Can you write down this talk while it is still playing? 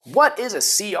What is a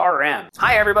CRM?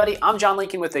 Hi everybody, I'm John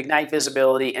Lincoln with Ignite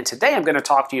Visibility, and today I'm going to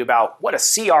talk to you about what a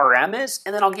CRM is,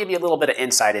 and then I'll give you a little bit of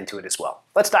insight into it as well.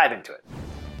 Let's dive into it.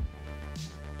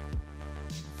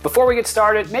 Before we get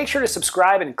started, make sure to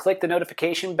subscribe and click the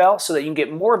notification bell so that you can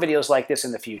get more videos like this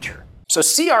in the future. So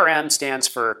CRM stands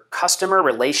for Customer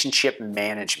Relationship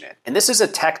Management, and this is a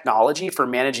technology for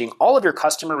managing all of your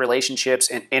customer relationships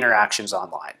and interactions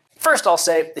online. First, I'll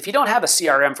say, if you don't have a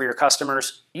CRM for your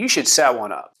customers, you should set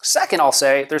one up. Second, I'll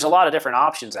say, there's a lot of different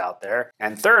options out there.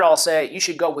 And third, I'll say, you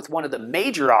should go with one of the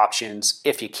major options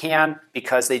if you can,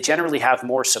 because they generally have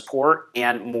more support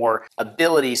and more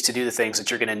abilities to do the things that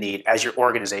you're going to need as your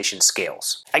organization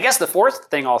scales. I guess the fourth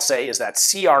thing I'll say is that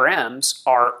CRMs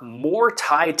are more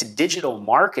tied to digital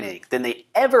marketing than they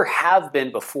ever have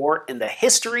been before in the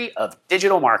history of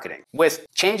digital marketing. With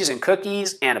changes in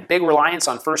cookies and a big reliance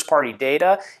on first-party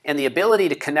data, and the ability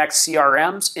to connect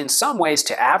CRMs in some ways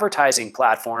to advertising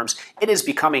platforms, it is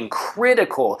becoming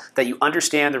critical that you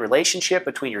understand the relationship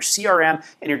between your CRM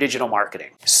and your digital marketing.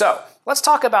 So let's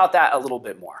talk about that a little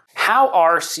bit more. How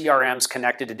are CRMs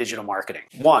connected to digital marketing?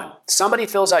 1, somebody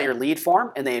fills out your lead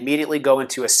form and they immediately go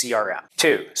into a CRM.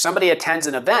 2, somebody attends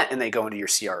an event and they go into your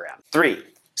CRM. 3,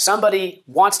 somebody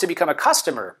wants to become a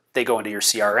customer, they go into your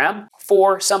CRM.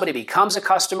 4, somebody becomes a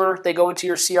customer, they go into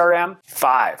your CRM.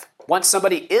 5, once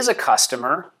somebody is a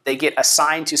customer, they get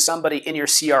assigned to somebody in your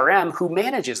CRM who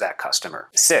manages that customer.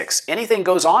 6, anything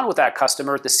goes on with that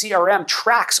customer, the CRM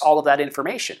tracks all of that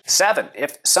information. 7,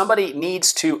 if somebody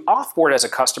needs to offboard as a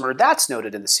customer, that's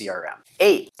noted in the CRM.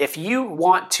 8, if you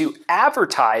want to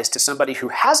advertise to somebody who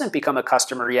hasn't become a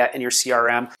customer yet in your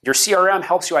CRM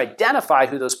helps you identify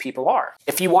who those people are.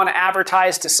 If you want to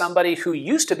advertise to somebody who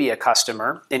used to be a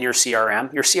customer in your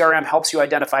CRM helps you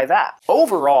identify that.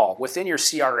 Overall, within your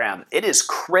CRM, it is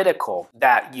critical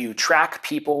that you track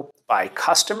people by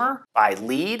customer, by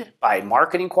lead, by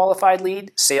marketing qualified lead,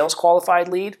 sales qualified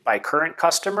lead, by current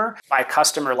customer, by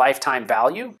customer lifetime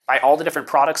value, by all the different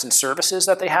products and services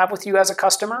that they have with you as a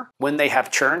customer, when they have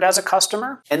churned as a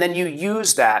customer, and then you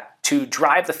use that to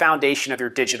drive the foundation of your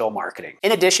digital marketing.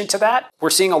 In addition to that,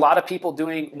 we're seeing a lot of people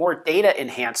doing more data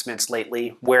enhancements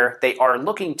lately where they are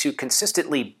looking to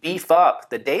consistently beef up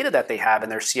the data that they have in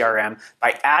their CRM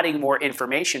by adding more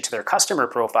information to their customer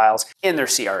profiles in their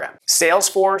CRM.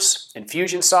 Salesforce,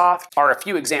 Infusionsoft are a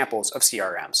few examples of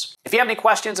CRMs. If you have any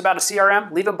questions about a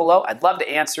CRM, leave them below. I'd love to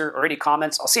answer, or any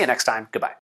comments. I'll see you next time.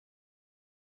 Goodbye.